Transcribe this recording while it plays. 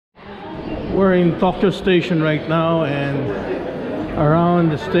We're in Tokyo Station right now, and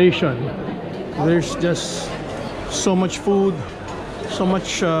around the station there's just so much food, so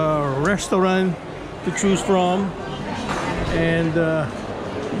much restaurant to choose from, and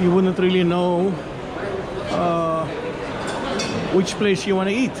you wouldn't really know which place you want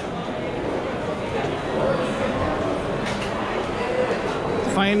to eat.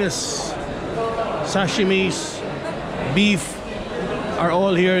 Finest sashimis, beef are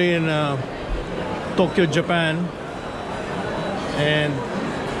all here in Tokyo, Japan. And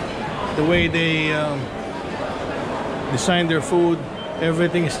the way they design their food,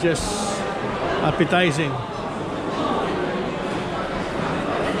 everything is just appetizing.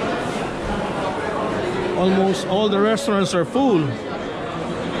 Almost all the restaurants are full.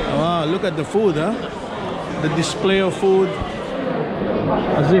 Wow, look at the food, huh? The display of food,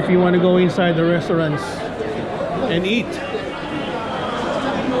 as if you want to go inside the restaurants and eat.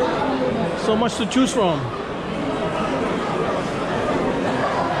 So much to choose from.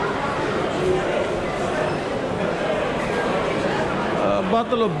 A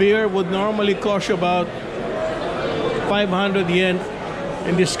bottle of beer would normally cost you about 500 yen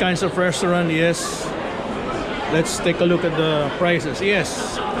in these kinds of restaurant. Yes, let's take a look at the prices.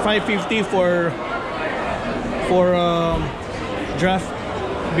 Yes, 550 for draft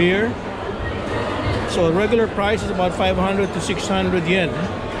beer. So regular price is about 500 to 600 yen.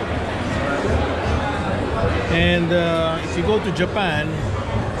 And if you go to Japan,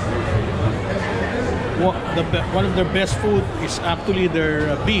 one of their best food is actually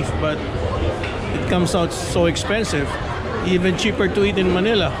their beef, but it comes out so expensive, even cheaper to eat in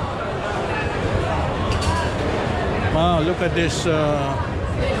Manila. Wow, look at this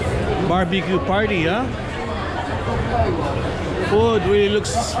barbecue party, huh? Food really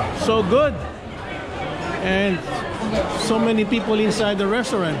looks so good, and so many people inside the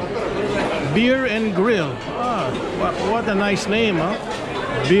restaurant. Beer and Grill. Ah, what a nice name, huh?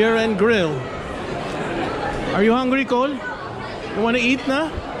 Beer and Grill. Are you hungry, Cole? You want to eat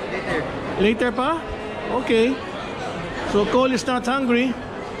na? Later. Later pa? Okay. So Cole is not hungry,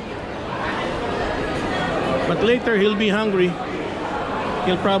 but later he'll be hungry.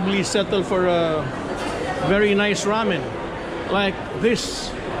 He'll probably settle for a very nice ramen, like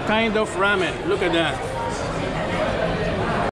this kind of ramen. Look at that.